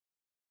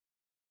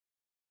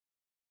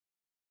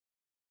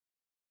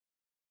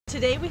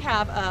Today we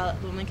have a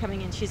woman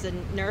coming in. She's a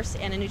nurse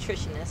and a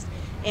nutritionist,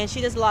 and she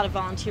does a lot of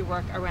volunteer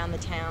work around the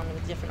town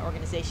with different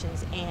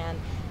organizations. And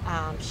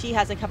she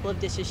has a couple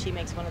of dishes. She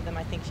makes one of them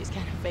I think she's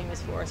kind of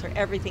famous for, is her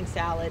everything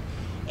salad.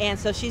 And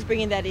so she's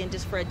bringing that in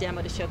just for a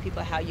demo to show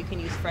people how you can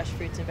use fresh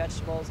fruits and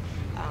vegetables,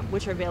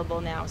 which are available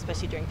now,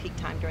 especially during peak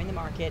time during the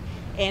market,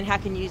 and how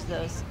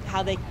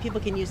people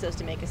can use those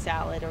to make a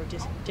salad or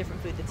just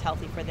different food that's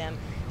healthy for them.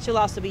 She'll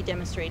also be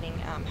demonstrating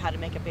how to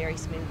make a berry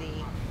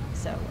smoothie,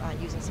 so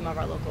using some of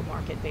our local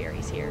market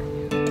berries here.